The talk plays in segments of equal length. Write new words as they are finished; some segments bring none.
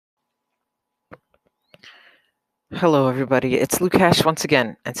Hello everybody, it's Lucash once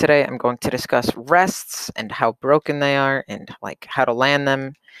again, and today I'm going to discuss rests and how broken they are and how to land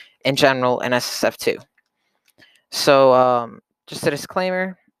them in general in SSF2. So, just a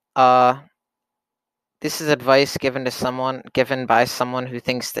disclaimer, this is advice given by someone who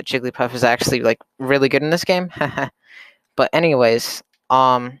thinks that Jigglypuff is actually really good in this game. But anyways,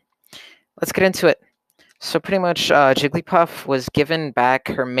 let's get into it. So pretty much Jigglypuff was given back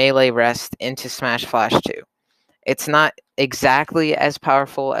her melee rest into Smash Flash 2. It's not exactly as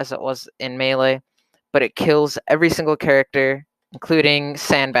powerful as it was in Melee, but it kills every single character, including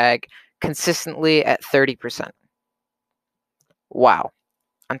Sandbag, consistently at 30%. Wow.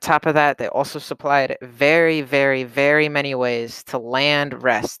 On top of that, they also supplied very, very, very many ways to land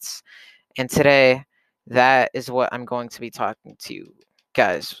rests. And today, that is what I'm going to be talking to you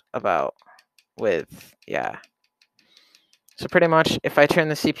guys about yeah. So pretty much, if I turn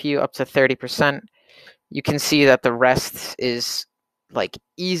the CPU up to 30%, you can see that the rest is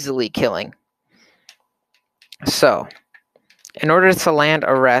easily killing. So, in order to land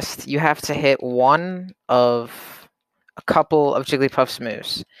a rest, you have to hit one of a couple of Jigglypuff's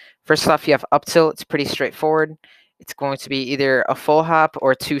moves. First off, you have up tilt. It's pretty straightforward. It's going to be either a full hop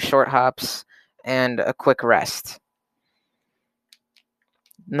or 2 short hops and a quick rest.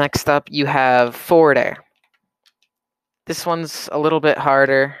 Next up, you have forward air. This one's a little bit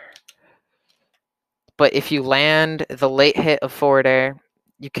harder, but if you land the late hit of forward air,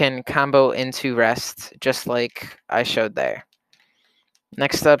 you can combo into rest, just like I showed there.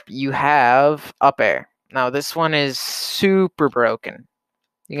 Next up, you have up air. Now, this one is super broken.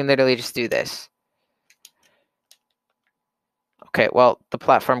 You can literally just do this. Okay, well, the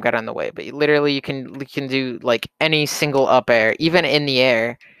platform got in the way, but literally you can do any single up air, even in the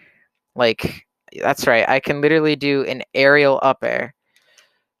air. That's right, I can literally do an aerial up air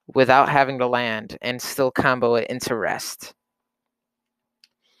without having to land and still combo it into rest.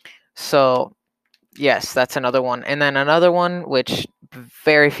 So, yes, that's another one. And then another one, which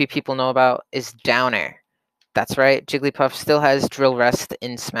very few people know about, is down air. That's right, Jigglypuff still has drill rest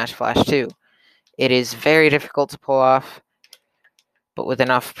in Smash Flash 2. It is very difficult to pull off, but with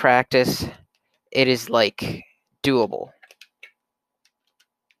enough practice, it is doable.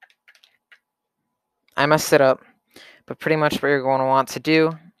 I messed it up, but pretty much what you're going to want to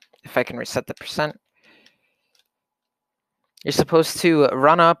do, if I can reset the percent, you're supposed to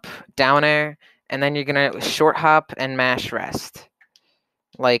run up, down air, and then you're going to short hop and mash rest.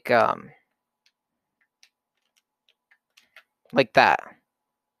 Like that.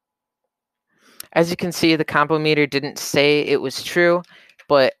 As you can see, the combo meter didn't say it was true,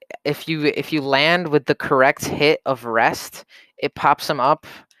 but if you land with the correct hit of rest, it pops him up,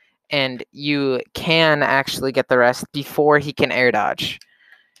 and you can actually get the rest before he can air dodge.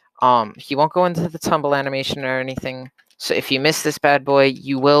 He won't go into the tumble animation or anything, so if you miss this bad boy,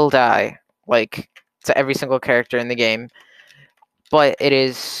 you will die, to every single character in the game, but it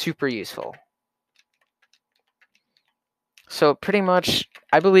is super useful. So pretty much,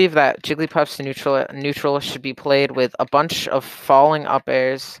 I believe that Jigglypuff's neutral should be played with a bunch of falling up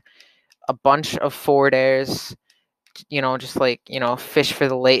airs, a bunch of forward airs, just fish for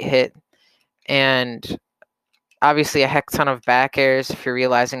the late hit, and obviously a heck ton of back airs if you're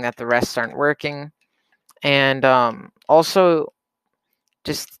realizing that the rests aren't working. And also,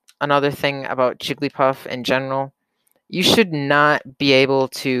 just another thing about Jigglypuff in general, you should not be able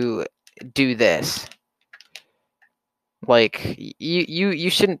to do this. You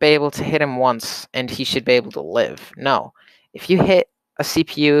shouldn't be able to hit him once and he should be able to live. No. If you hit a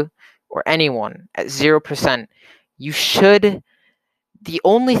CPU or anyone at 0%, the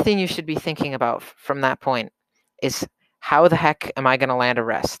only thing you should be thinking about from that point is, how the heck am I going to land a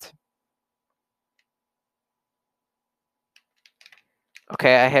rest?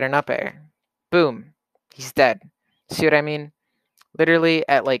 Okay, I hit an up air. Boom. He's dead. See what I mean? Literally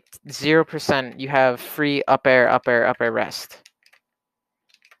at 0%, you have free up air, up air, up air rest.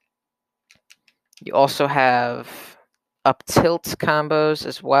 You also have up tilt combos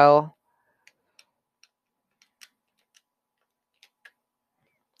as well.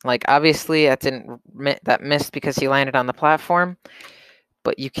 Obviously that missed because he landed on the platform,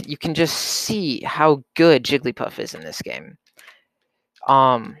 but you can just see how good Jigglypuff is in this game.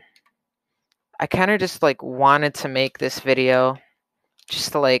 I kind of just wanted to make this video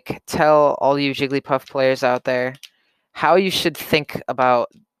just to tell all you Jigglypuff players out there how you should think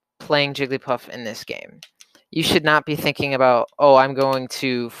about playing Jigglypuff in this game. You should not be thinking about, oh, I'm going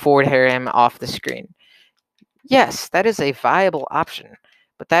to forward air him off the screen. Yes, that is a viable option,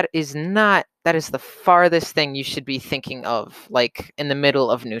 but that is the farthest thing you should be thinking of, in the middle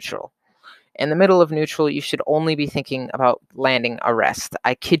of neutral. In the middle of neutral, you should only be thinking about landing a rest.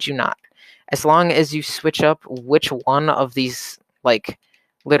 I kid you not. As long as you switch up which one of these, like,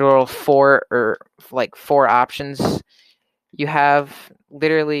 literal four options you have,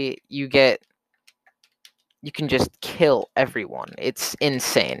 literally you can just kill everyone. It's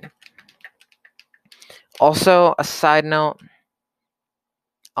insane. Also, a side note,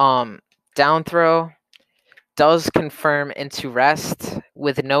 down throw does confirm into rest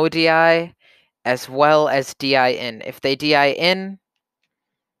with no DI, as well as DI in. If they DI in,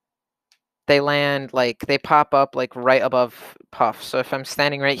 they land, like, they pop up like right above Puff. So if I'm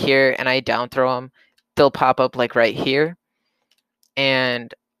standing right here and I down throw them, they'll pop up like right here.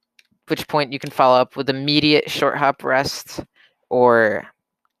 And which point you can follow up with immediate short hop rest or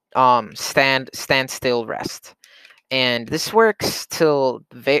stand still rest. And this works till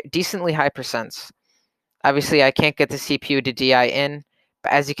decently high percents. Obviously, I can't get the CPU to DI in,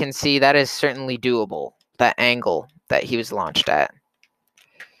 but as you can see, that is certainly doable, that angle that he was launched at.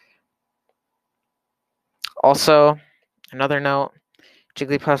 Also, another note,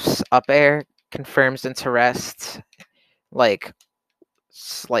 Jigglypuff's up air confirms into rest like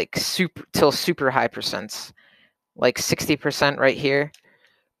super high percents, like 60% right here.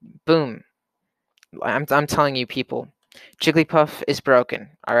 Boom. I'm telling you, people, Jigglypuff is broken,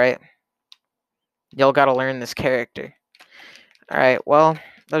 all right? Y'all gotta learn this character. All right, well,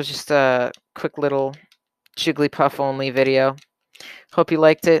 that was just a quick little Jigglypuff only video. Hope you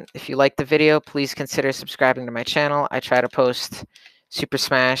liked it. If you liked the video, please consider subscribing to my channel. I try to post Super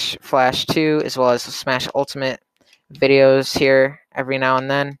Smash Flash 2 as well as Smash Ultimate videos here every now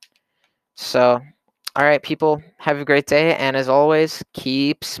and then. So, all right, people, have a great day, and as always,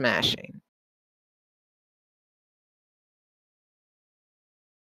 keep smashing.